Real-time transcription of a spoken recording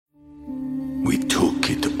We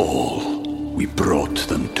took it all. We brought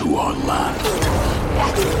them to our land.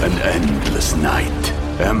 An endless night,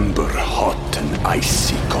 ember hot and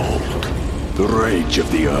icy cold. The rage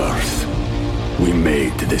of the earth. We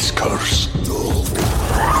made this curse.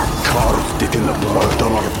 Carved it in the blood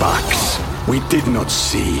on our backs. We did not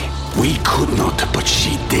see. We could not, but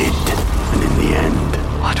she did. And in the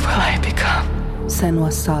end... What will I become?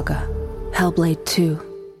 Senua's Saga. Hellblade 2.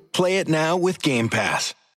 Play it now with Game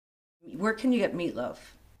Pass. Where can you get meatloaf?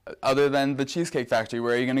 Other than the Cheesecake Factory,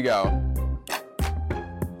 where are you gonna go?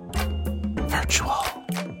 Virtual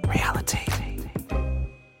reality.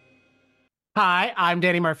 Hi, I'm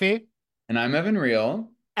Danny Murphy. And I'm Evan Real.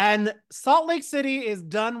 And Salt Lake City is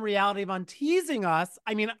done reality on teasing us.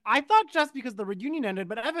 I mean, I thought just because the reunion ended,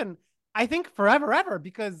 but Evan, I think forever, ever,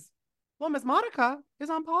 because, well, Miss Monica is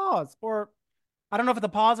on pause. Or I don't know if it's a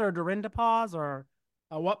pause or a Dorinda pause or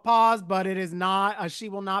what pause, but it is not, she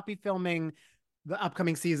will not be filming the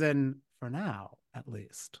upcoming season for now, at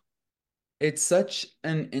least. It's such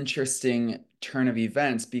an interesting turn of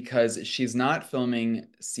events because she's not filming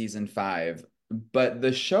season 5, but the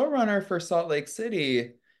showrunner for Salt Lake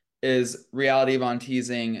City is reality von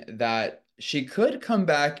teasing that she could come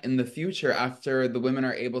back in the future after the women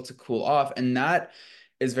are able to cool off. And that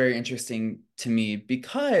is very interesting to me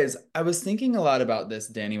because I was thinking a lot about this,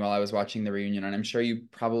 Danny, while I was watching the reunion, and I'm sure you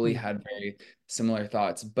probably had very similar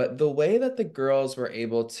thoughts. But the way that the girls were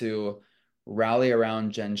able to rally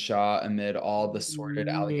around Jen Shaw amid all the sordid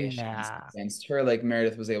allegations against her, like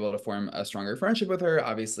Meredith was able to form a stronger friendship with her.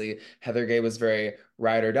 Obviously, Heather Gay was very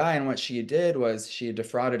ride or die, and what she did was she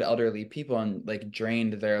defrauded elderly people and like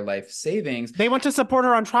drained their life savings. They went to support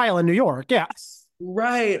her on trial in New York. Yes,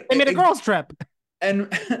 right. They made a girls trip. And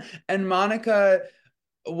Monica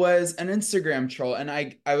was an Instagram troll, and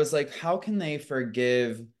I was like, how can they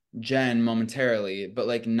forgive Jen momentarily, but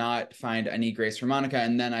like not find any grace for Monica?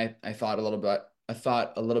 And then I thought a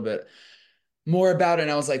little bit more about it,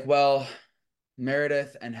 and I was like, well,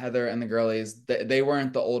 Meredith and Heather and the girlies, they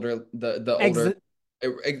weren't the older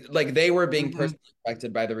like they were being personally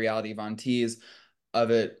affected by the reality von tease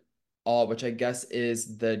of it all, which I guess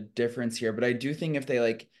is the difference here. But I do think if they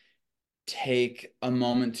like take a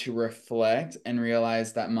moment to reflect and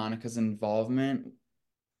realize that Monica's involvement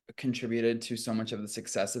contributed to so much of the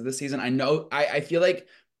success of the season. I feel like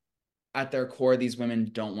at their core, these women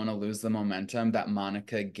don't want to lose the momentum that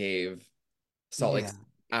Monica gave Salt Lake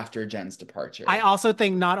after Jen's departure. I also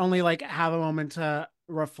think not only like have a moment to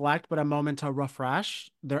reflect, but a moment to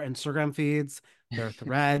refresh their Instagram feeds, their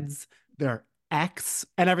threads, their X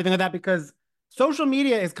and everything like that, because social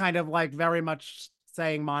media is kind of like very much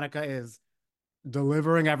saying Monica is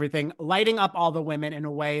delivering everything, lighting up all the women in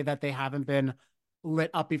a way that they haven't been lit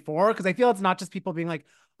up before. Because I feel it's not just people being like,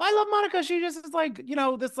 I love Monica, she just is like, you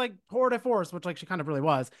know, this like tour de force, which like she kind of really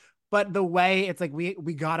was. But the way it's like we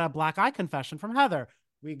got a black eye confession from Heather.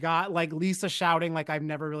 We got like Lisa shouting like I've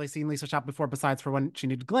never really seen Lisa shout before, besides for when she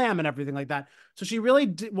needed glam and everything like that. So she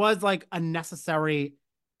really was like a necessary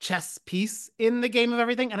chess piece in the game of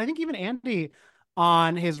everything. And I think even Andy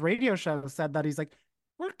on his radio show said that he's like,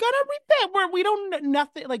 we're gonna rebuild. We don't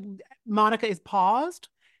nothing like Monica is paused.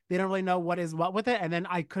 They don't really know what is what with it. And then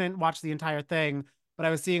I couldn't watch the entire thing, but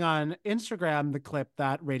I was seeing on Instagram the clip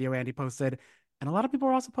that Radio Andy posted, and a lot of people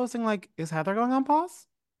were also posting like, is Heather going on pause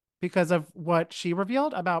because of what she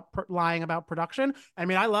revealed about lying about production? I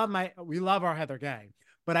mean, we love our Heather Gay,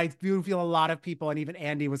 but I do feel a lot of people, and even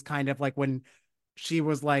Andy was kind of like when she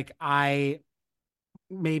was like, I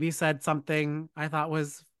maybe said something I thought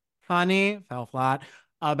was funny, fell flat,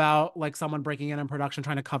 about like someone breaking in on production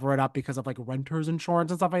trying to cover it up because of like renters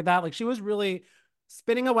insurance and stuff like that. Like she was really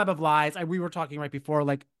spinning a web of lies. We were talking right before,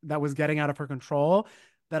 like that was getting out of her control,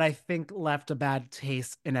 that I think left a bad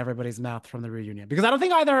taste in everybody's mouth from the reunion. Because I don't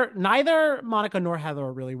think neither Monica nor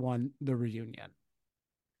Heather really won the reunion.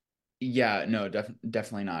 Yeah, no,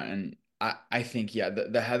 definitely not. And I think, yeah,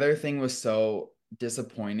 the Heather thing was so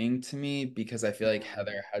disappointing to me because I feel like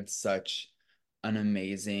Heather had such an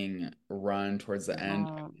amazing run towards the end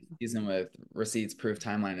of the season with receipts, proof,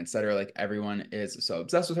 timeline, etc. Like everyone is so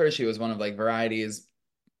obsessed with her. She was one of like Variety's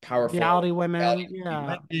powerful reality women.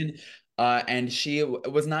 Yeah. Women. And she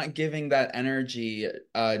was not giving that energy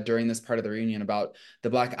during this part of the reunion about the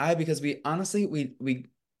black eye, because we honestly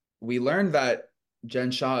we learned that Jen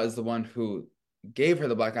Shaw is the one who gave her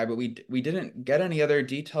the black eye, but we didn't get any other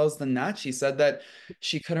details than that. She said that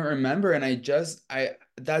she couldn't remember, and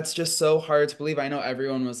that's just so hard to believe. I know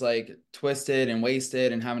everyone was like twisted and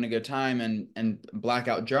wasted and having a good time and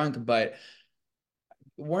blackout drunk, but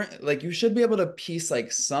weren't like, you should be able to piece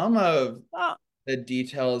like some of the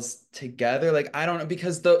details together. Like I don't know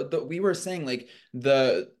because the we were saying like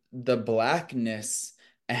the blackness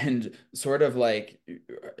and sort of like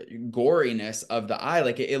goriness of the eye,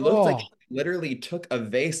 like it looked like Oh, it literally took a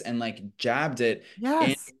vase and like jabbed it in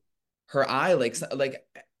yes. her eye, like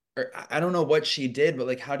or I don't know what she did, but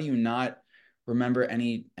like how do you not remember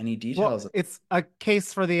any Well, details of it's a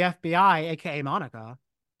case for the FBI, aka Monica.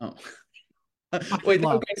 oh I did wait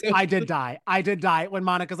love. okay so I did die. I did die when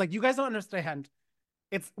Monica's like, "You guys don't understand.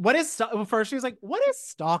 It's what is first she was like, what is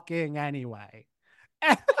stalking anyway?"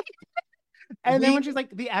 And then we when she's like,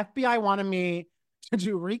 the FBI wanted me to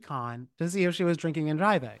do recon to see if she was drinking and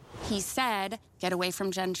driving. He said, get away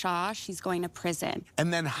from Jen Shaw. She's going to prison.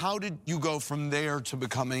 And then how did you go from there to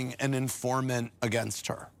becoming an informant against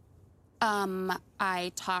her?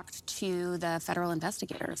 I talked to the federal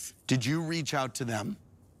investigators. Did you reach out to them?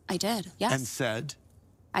 I did, yes. And said?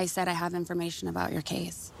 I said, I have information about your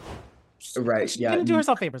case. right She yeah didn't do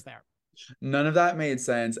herself favors there. none of that made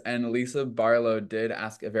sense. And Lisa Barlow did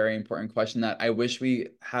ask a very important question that I wish we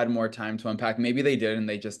had more time to unpack. Maybe they did, and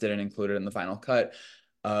they just didn't include it in the final cut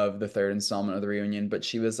of the third installment of the reunion. But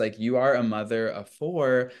she was like, "You are a mother of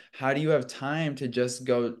four. How do you have time to just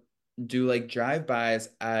go do like drive-bys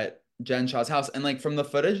at Jen Shaw's house?" And like from the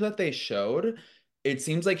footage that they showed, it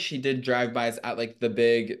seems like she did drive-bys at like the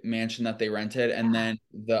big mansion that they rented, and then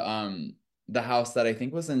the house that I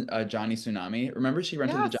think was in Johnny Tsunami. Remember she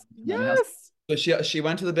rented the Yes, Johnny Tsunami house? yes. So she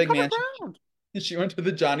went to the big Common mansion. ground. She went to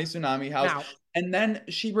the Johnny Tsunami house. Now, And then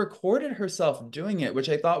she recorded herself doing it, which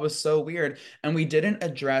I thought was so weird. And we didn't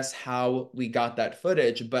address how we got that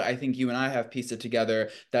footage, but I think you and I have pieced it together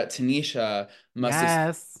that Tanisha must have seen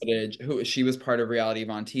yes. footage. Who she was part of Reality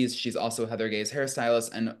Von Tease. She's also Heather Gay's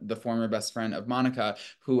hairstylist and the former best friend of Monica,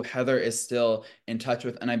 who Heather is still in touch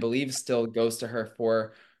with, and I believe still goes to her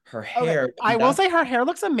for her Okay. hair. I And will that's say her hair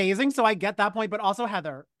looks amazing, so I get that point, but also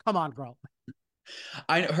Heather, come on, girl.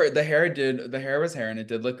 I heard the hair was hair and it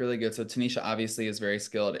did look really good. So Tanisha obviously is very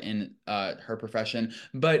skilled in her profession.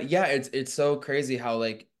 But yeah, it's so crazy how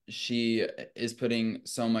like she is putting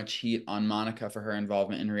so much heat on Monica for her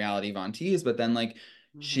involvement in Reality Von Tease, but then like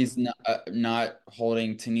she's Mhm. not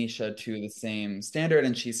holding Tanisha to the same standard,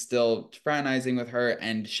 and she's still fraternizing with her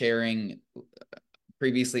and sharing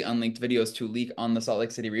previously unlinked videos to leak on the Salt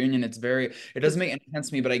Lake City reunion. It doesn't make any sense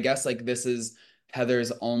to me, but I guess like this is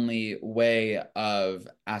Heather's only way of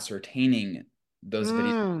ascertaining those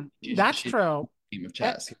videos. That's She's true. a game of A-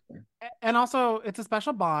 chess here. And also, it's a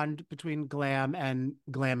special bond between glam and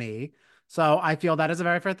glammy. So I feel that is a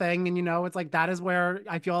very fair thing. And, it's like that is where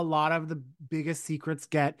I feel a lot of the biggest secrets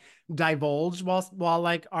get divulged while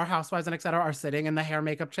like our housewives and et cetera are sitting in the hair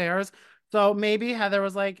makeup chairs. So maybe Heather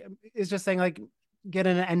was like, is just saying like, get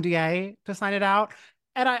an NDA to sign it out.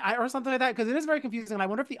 And I or something like that, because it is very confusing. And I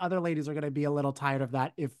wonder if the other ladies are going to be a little tired of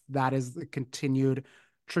that, if that is the continued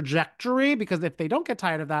trajectory. Because if they don't get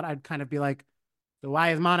tired of that, I'd kind of be like, so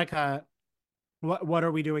why is Monica? What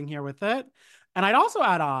are we doing here with it? And I'd also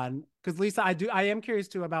add on because Lisa, I am curious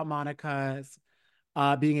too about Monica's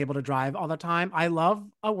being able to drive all the time. I love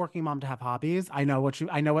a working mom to have hobbies. I know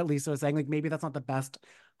what Lisa was saying. Like maybe that's not the best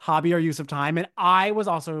hobby or use of time. And I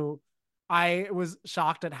was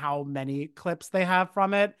shocked at how many clips they have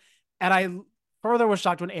from it. And I further was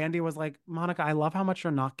shocked when Andy was like, Monica, I love how much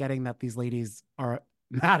you're not getting that these ladies are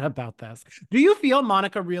mad about this. Do you feel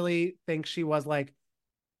Monica really thinks she was like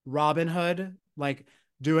Robin Hood, like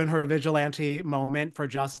doing her vigilante moment for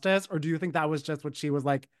justice? Or do you think that was just what she was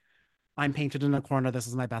like, I'm painted in a corner, this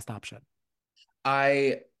is my best option?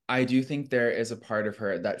 I do think there is a part of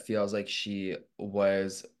her that feels like she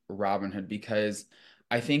was Robin Hood because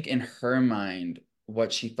I think in her mind,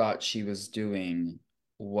 what she thought she was doing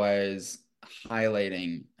was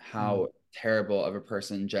highlighting Mm. how terrible of a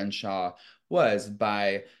person Jen Shaw was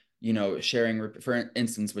by, sharing, for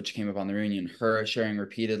instance, which came up on the reunion, her sharing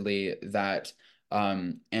repeatedly that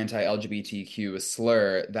anti-LGBTQ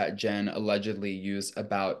slur that Jen allegedly used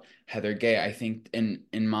about Heather Gay. I think in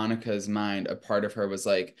Monica's mind, a part of her was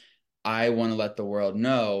like, I want to let the world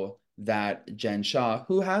know that Jen Shaw,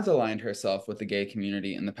 who has aligned herself with the gay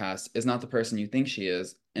community in the past, is not the person you think she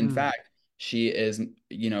is. In Mm. fact, she is,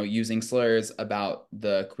 using slurs about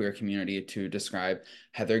the queer community to describe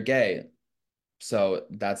Heather Gay. So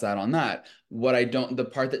that's that on that. The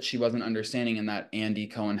part that she wasn't understanding and that Andy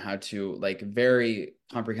Cohen had to like very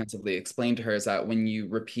comprehensively explain to her is that when you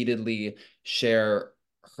repeatedly share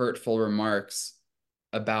hurtful remarks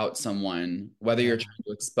about someone, whether Yeah. you're trying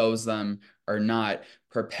to expose them or not,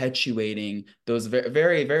 perpetuating those very,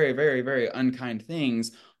 very, very, very, very unkind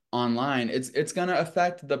things online, it's gonna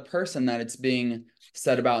affect the person that it's being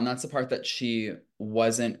said about. And that's the part that she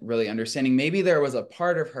wasn't really understanding. Maybe there was a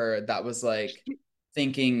part of her that was like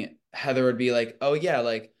thinking Heather would be like, oh yeah,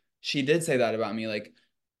 like she did say that about me, like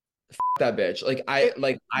that bitch. I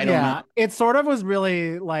don't know. Yeah, it sort of was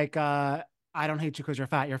really like I don't hate you because you're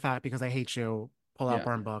fat because I hate you. Pull out Yeah.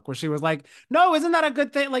 burn book, where she was like, no, isn't that a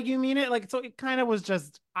good thing? Like, you mean it? Like, so it kind of was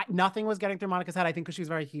just nothing was getting through Monica's head. I think because she was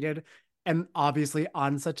very heated and obviously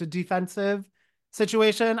on such a defensive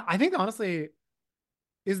situation. I think honestly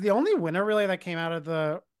is the only winner really that came out of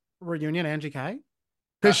the reunion Angie K.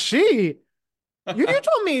 Because you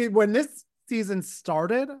told me when this season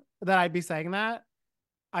started that I'd be saying that.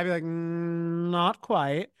 I'd be like, not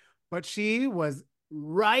quite. But she was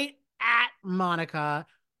right at Monica.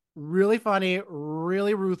 Really funny,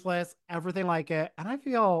 really ruthless, everything like it. And I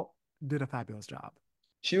feel did a fabulous job.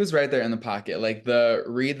 She was right there in the pocket. Like the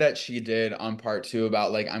read that she did on part 2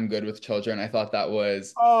 about like I'm good with children. I thought that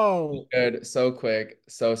was Oh, good, so quick,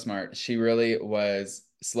 so smart. She really was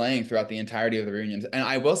slaying throughout the entirety of the reunions. And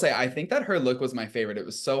I will say, I think that her look was my favorite. It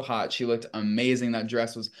was so hot. She looked amazing. That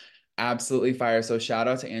dress was absolutely fire. So shout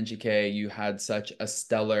out to Angie K. You had such a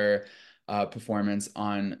stellar performance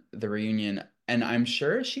on the reunion. And I'm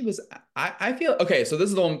sure she was, I feel, okay, so this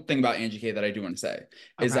is the one thing about Angie K that I do want to say,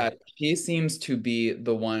 is okay. that she seems to be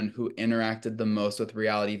the one who interacted the most with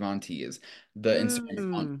Reality Von Tease, the Instagram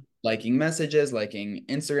account, liking messages, liking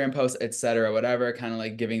Instagram posts, etc., whatever, kind of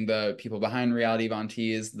like giving the people behind Reality Von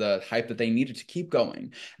Tease the hype that they needed to keep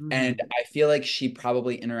going. And I feel like she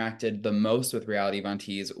probably interacted the most with Reality Von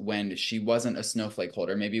Tease when she wasn't a snowflake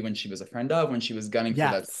holder, maybe when she was a friend of, when she was gunning for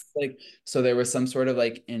that snowflake. So there was some sort of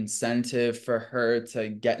like incentive for her to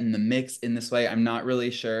get in the mix in this way. I'm not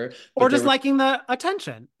really sure. Or just liking the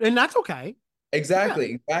attention. And that's okay.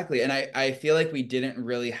 Exactly. And I feel like we didn't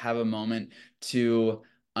really have a moment to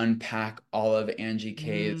unpack all of Angie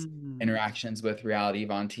K's interactions with Reality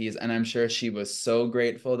Von Tease. And I'm sure she was so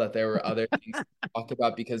grateful that there were other things to talk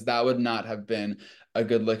about, because that would not have been a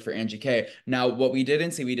good look for Angie K. Now, what we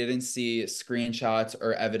didn't see screenshots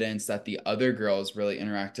or evidence that the other girls really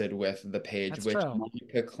interacted with the page. That's which true.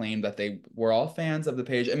 Monica claimed that they were all fans of the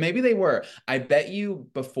page. And maybe they were. I bet you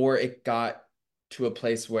before it got to a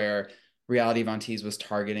place where Reality Von Tease was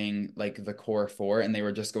targeting like the core 4 and they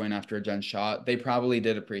were just going after Jen Shah, they probably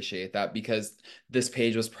did appreciate that, because this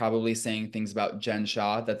page was probably saying things about Jen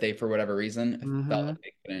Shah that they, for whatever reason, felt like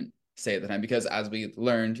they couldn't say at the time. Because as we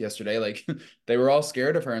learned yesterday, like they were all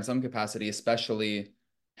scared of her in some capacity, especially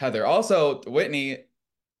Heather. Also, Whitney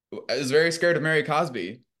is very scared of Mary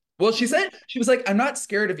Cosby. Well, she said, she was like, I'm not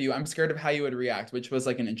scared of you. I'm scared of how you would react, which was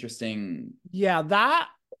like an interesting. Yeah, that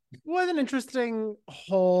was an interesting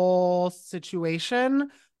whole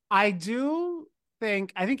situation. I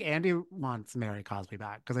think Andy wants Mary Cosby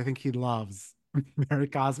back because I think he loves Mary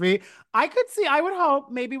Cosby. I would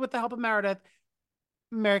hope maybe with the help of Meredith,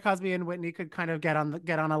 Mary Cosby and Whitney could kind of get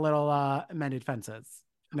on a little mended fences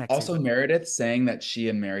next Also, season. Meredith saying that she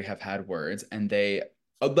and Mary have had words, and they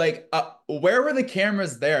where were the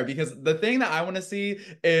cameras there? Because the thing that I want to see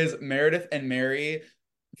is Meredith and Mary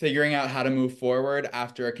figuring out how to move forward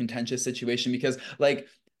after a contentious situation. Because like,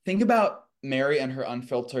 think about Mary and her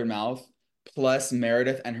unfiltered mouth plus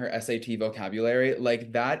Meredith and her SAT vocabulary.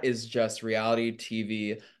 Like, that is just reality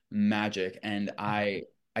TV magic. And I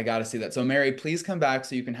gotta see that. So Mary, please come back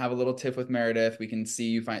so you can have a little tiff with Meredith. We can see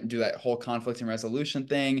you do that whole conflict and resolution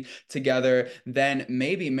thing together. Then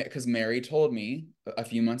maybe, because Mary told me a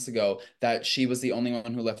few months ago that she was the only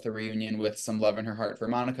one who left the reunion with some love in her heart for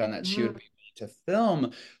Monica, and that she would be to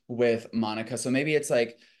film with Monica. So maybe it's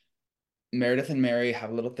like Meredith and Mary have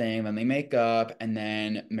a little thing, then they make up, and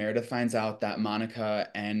then Meredith finds out that Monica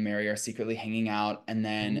and Mary are secretly hanging out, and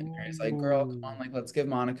then Mary's like, girl, come on, like, let's give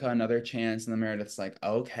Monica another chance. And then Meredith's like,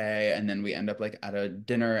 okay. And then we end up like at a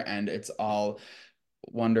dinner and it's all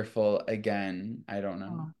wonderful again. I don't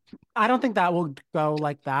know. I don't think that will go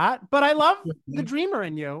like that, but I love the dreamer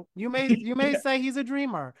in you. You may say he's a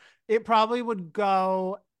dreamer. It probably would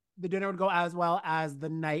go, the dinner would go as well as the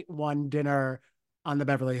night one dinner on the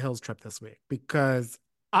Beverly Hills trip this week, because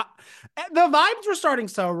the vibes were starting.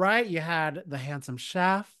 So, right, you had the handsome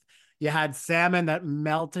chef, you had salmon that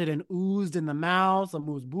melted and oozed in the mouth, some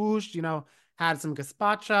moose bouche, had some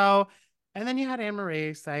gazpacho, and then you had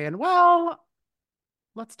Anne-Marie saying, well,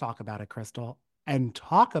 let's talk about it, Crystal. And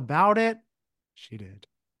talk about it she did.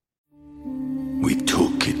 We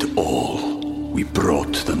took it all. We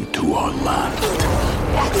brought them to our land.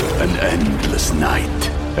 An endless night,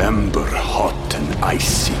 ember hot and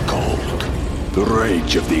icy cold. The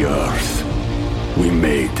rage of the earth. We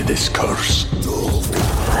made this curse.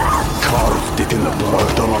 carved it in the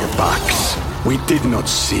blood on our backs. We did not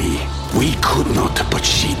see. We could not, but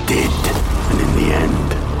she did. And in the end,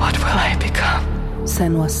 What will I become?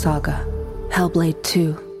 Senua's Saga. Hellblade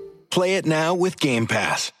 2. Play it now with Game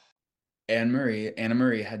Pass. Anna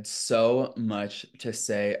Marie had so much to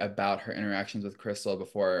say about her interactions with Crystal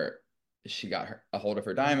before she got a hold of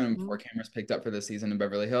her diamond, before cameras picked up for the season in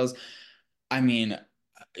Beverly Hills. I mean,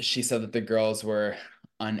 she said that the girls were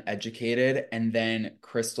uneducated, and then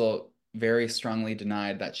Crystal very strongly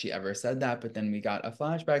denied that she ever said that. But then we got a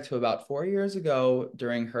flashback to about 4 years ago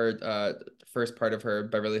during her first part of her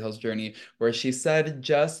Beverly Hills journey, where she said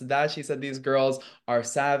just that. She said these girls are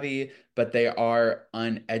savvy, but they are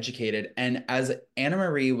uneducated. And as Anna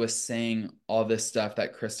Marie was saying all this stuff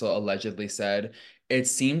that Crystal allegedly said, it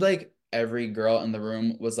seemed like every girl in the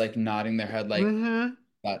room was like nodding their head like,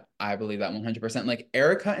 that I believe that 100%. Like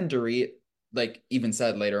Erica and Dorit like even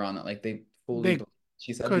said later on that like they fully They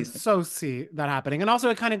she said could these things. so see that happening. And also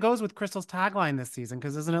it kind of goes with Crystal's tagline this season,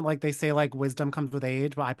 because isn't it like they say like wisdom comes with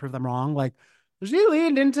age, but I prove them wrong? Like she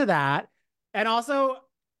leaned into that. And also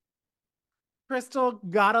Crystal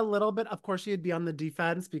got a little bit, of course she'd be on the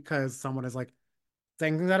defense because someone is like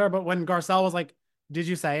saying things at her. But when Garcelle was like, did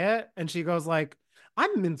you say it? And she goes like,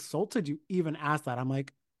 I'm insulted you even asked that. I'm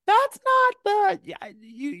like, that's not the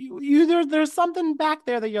yeah, there's something back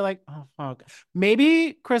there that you're like, oh fuck.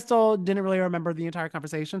 Maybe Crystal didn't really remember the entire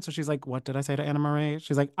conversation. So she's like, what did I say to Anna Marie?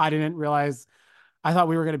 She's like, I didn't realize. I thought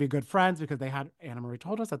we were going to be good friends because Anna Marie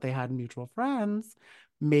told us that they had mutual friends.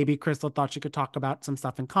 Maybe Crystal thought she could talk about some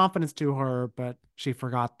stuff in confidence to her, but she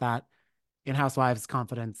forgot that in Housewives,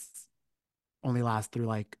 confidence only lasts through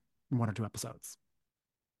like 1 or 2 episodes.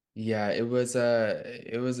 Yeah, it was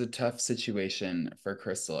a tough situation for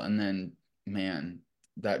Crystal. And then man,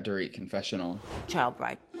 that Dorit confessional. Child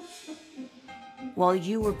bride. While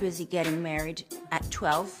you were busy getting married at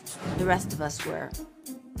 12, the rest of us were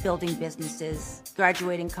building businesses,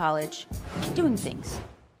 graduating college, doing things.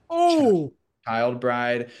 Oh, Child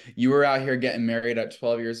bride. You were out here getting married at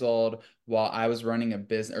 12 years old while I was running a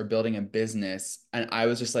business or building a business. And I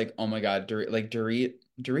was just like, oh my God, Dorit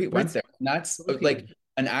went there. And that's like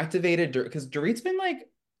an activated because Dorit's been like,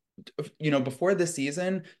 before this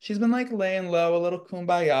season, she's been like laying low, a little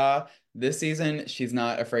kumbaya. This season, she's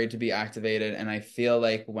not afraid to be activated. And I feel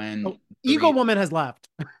like when Eagle Woman has left.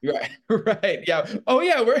 right, right, yeah. Oh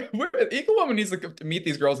yeah, we're Equal Woman needs to meet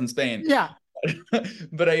these girls in Spain. Yeah.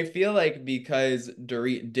 But I feel like because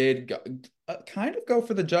Dorit did kind of go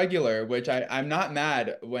for the jugular, which I'm not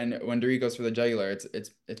mad when Dorit goes for the jugular.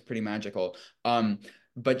 It's pretty magical.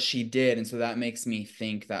 But she did, and so that makes me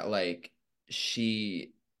think that like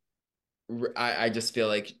she, I just feel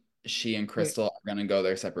like she and Crystal are gonna go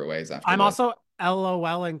their separate ways after I'm this. also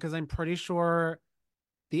LOLing because I'm pretty sure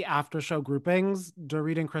the after show groupings,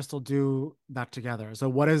 Dorit and Crystal do that together. So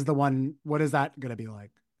what is that gonna be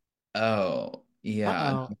like? Oh,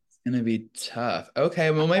 yeah, Uh-oh. it's gonna be tough.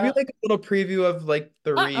 Okay, well maybe Uh, like a little preview of like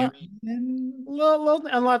the uh-uh. reunion.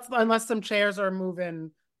 Unless some chairs are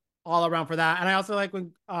moving all around for that. And I also like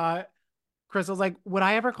when Crystal's like, would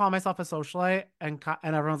I ever call myself a socialite? And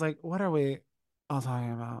everyone's like, what are we all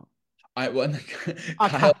talking about? When Okay.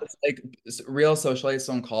 Kyle is like real socialites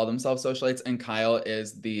don't call themselves socialites, and Kyle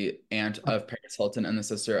is the aunt of Paris Hilton and the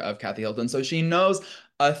sister of Kathy Hilton, so she knows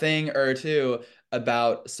a thing or two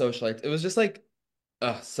about socialites. It was just like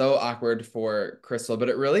so awkward for Crystal, but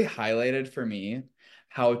it really highlighted for me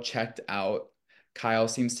how checked out Kyle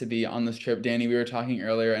seems to be on this trip. Danny, we were talking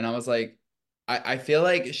earlier, and I was like, I feel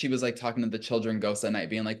like she was like talking to the children ghosts at night,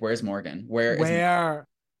 being like, "Where's Morgan? Where is Morgan?" Where?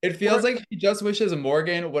 It feels Where? like she just wishes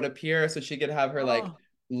Morgan would appear so she could have her like Oh,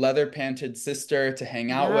 leather panted sister to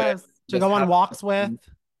hang out with. yes. To Just go on have walks with.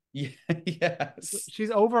 yeah, yes. She's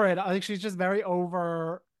over it. I think she's just very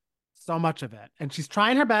over so much of it. And she's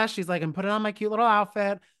trying her best. She's like, I'm putting on my cute little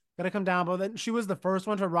outfit, gonna come down. But then she was the first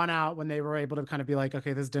one to run out when they were able to kind of be like,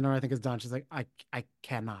 okay, this dinner I think is done. She's like, I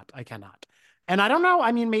cannot. I cannot. And I don't know.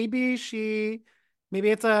 I mean, maybe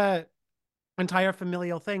it's a entire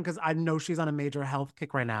familial thing because I know she's on a major health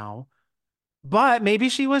kick right now. But maybe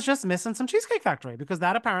she was just missing some Cheesecake Factory because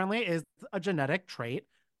that apparently is a genetic trait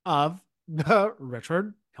of the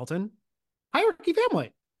Richard Hilton hierarchy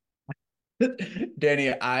family.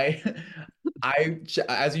 Danny, as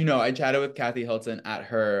you know, I chatted with Kathy Hilton at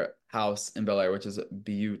her house in Bel Air, which is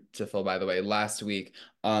beautiful, by the way, last week.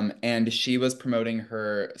 And she was promoting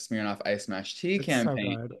her Smirnoff Ice Smash Tea It's so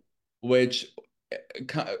campaign, good. which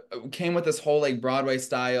came with this whole like Broadway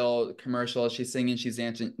style commercial. She's singing, she's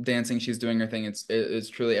dancing, she's doing her thing. It's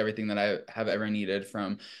truly everything that I have ever needed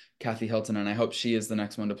from Kathy Hilton, and I hope she is the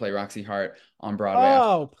next one to play Roxy Hart on Broadway after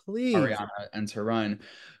Oh, please. Ariana ends her run.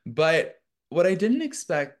 But what I didn't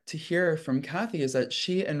expect to hear from Kathy is that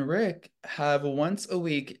she and Rick have once a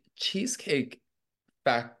week Cheesecake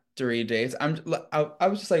Factory dates. I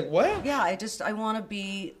was just like, what? Yeah, I just kind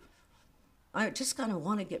of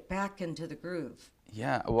want to get back into the groove.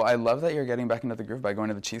 Yeah, well, I love that you're getting back into the groove by going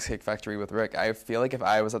to the Cheesecake Factory with Rick. I feel like if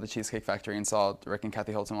I was at the Cheesecake Factory and saw Rick and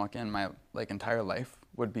Kathy Hilton walk in, my entire life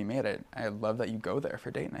would be made. I love that you go there for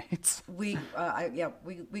date nights. We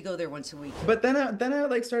go there once a week. But then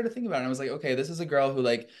I started thinking about it. And I was like, okay, this is a girl who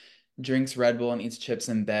drinks Red Bull and eats chips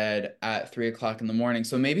in bed at 3 o'clock in the morning.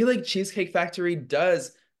 So maybe Cheesecake Factory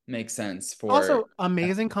does make sense for. Also,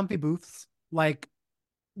 amazing comfy booths.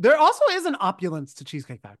 There also is an opulence to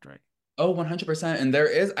Cheesecake Factory. Oh, 100%. And there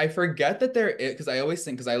is, I forget that there is,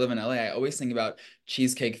 because I live in LA, I always think about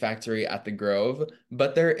Cheesecake Factory at the Grove,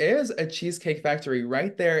 but there is a Cheesecake Factory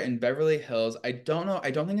right there in Beverly Hills. I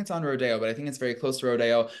don't think it's on Rodeo, but I think it's very close to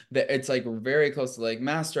Rodeo. That it's very close to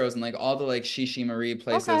Mastro's and all the Shishi Marie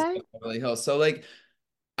places in Beverly Hills. So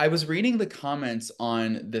I was reading the comments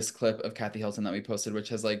on this clip of Kathy Hilton that we posted, which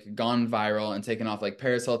has gone viral and taken off.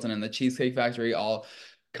 Paris Hilton and the Cheesecake Factory all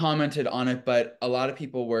commented on it, but a lot of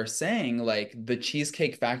people were saying the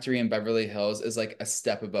Cheesecake Factory in Beverly Hills is a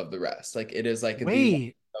step above the rest. It is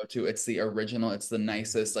Wait. It's the original, it's the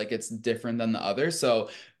nicest, it's different than the others. So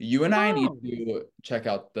you and I need to check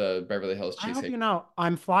out the Beverly Hills Cheesecake. I hope you know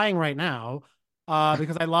I'm flying right now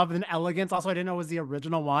because I love an elegance. Also, I didn't know it was the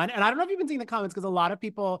original one. And I don't know if you've been seeing the comments because a lot of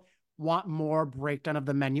people want more breakdown of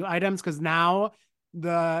the menu items because now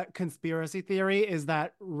the conspiracy theory is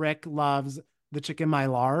that Rick loves the chicken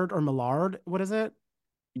Maillard or Millard. What is it?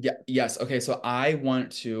 Yeah. Yes. Okay. So I want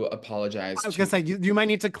to apologize. I was going to say, you might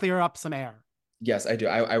need to clear up some air. Yes, I do.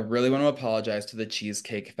 I really want to apologize to the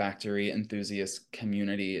Cheesecake Factory enthusiast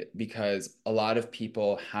community because a lot of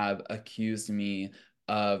people have accused me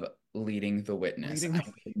of leading the witness. I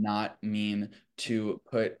did not mean to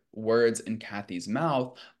put words in Kathy's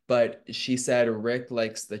mouth, but she said Rick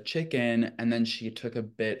likes the chicken, and then she took a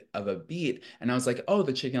bit of a beat, and I was like, oh,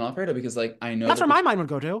 the chicken Alfredo, because I know that's where my mind would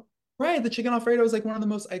go to. Right, the chicken Alfredo is one of the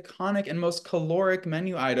most iconic and most caloric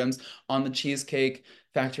menu items on the Cheesecake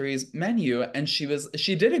Factory's menu, and she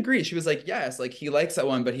did agree. She was like, yes, he likes that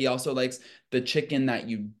one, but he also likes the chicken that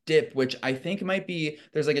you dip, which I think might be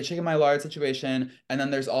there's a chicken Maillard situation, and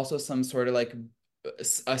then there's also some sort of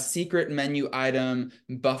a secret menu item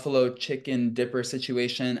buffalo chicken dipper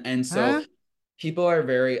situation, and so people are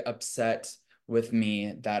very upset with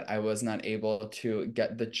me that I was not able to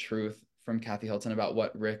get the truth from Kathy Hilton about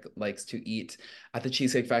what Rick likes to eat at the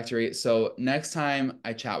Cheesecake Factory. So next time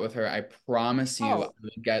I chat with her, I promise you I will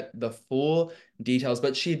get the full details.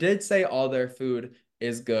 But she did say all their food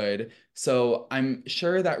is good. So I'm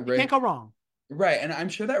sure that Rick can't go wrong. Right. And I'm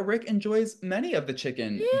sure that Rick enjoys many of the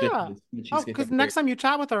chicken dishes in the Cheesecake because next time you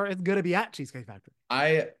chat with her, it's going to be at Cheesecake Factory.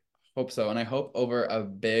 I hope so. And I hope over a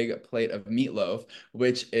big plate of meatloaf,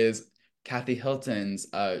 which is Kathy Hilton's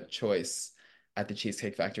choice at the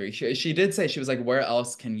Cheesecake Factory. She did say, she was like, where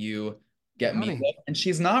else can you get meatloaf? And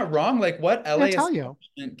she's not wrong. What LA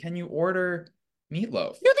can you order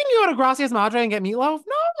meatloaf? You think you go to Gracias Madre and get meatloaf?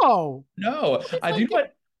 No. I do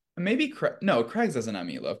what maybe Craig's doesn't have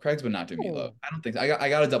meatloaf. Craig's would not do meatloaf. I don't think so. I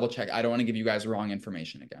gotta double check. I don't want to give you guys wrong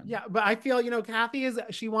information again. Yeah, but I feel Kathy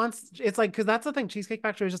because that's the thing. Cheesecake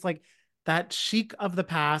Factory is just that chic of the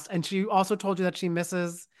past, and she also told you that she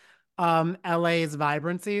misses LA's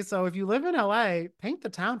vibrancy. So if you live in LA, paint the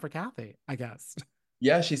town for Kathy, I guess.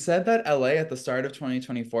 Yeah, she said that LA at the start of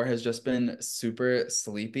 2024 has just been super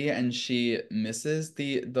sleepy and she misses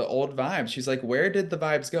the old vibes. She's like, where did the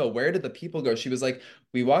vibes go? Where did the people go? She was like,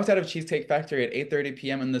 we walked out of Cheesecake Factory at 8:30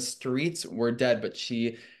 p.m. and the streets were dead. But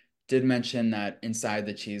she did mention that inside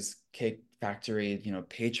the Cheesecake Factory,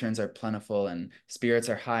 patrons are plentiful and spirits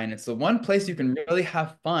are high, and it's the one place you can really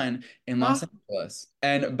have fun in Los Angeles.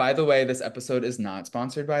 And by the way, this episode is not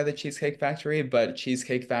sponsored by the Cheesecake Factory, but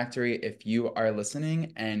Cheesecake Factory, if you are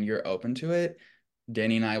listening and you're open to it,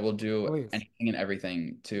 Danny and I will do anything and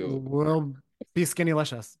everything to. We'll be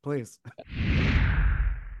skinny-licious, please.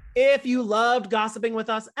 If you loved gossiping with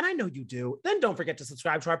us, and I know you do, then don't forget to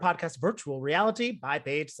subscribe to our podcast, Virtual Reality by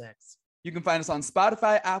Page Six. You can find us on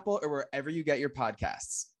Spotify, Apple, or wherever you get your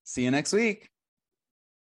podcasts. See you next week.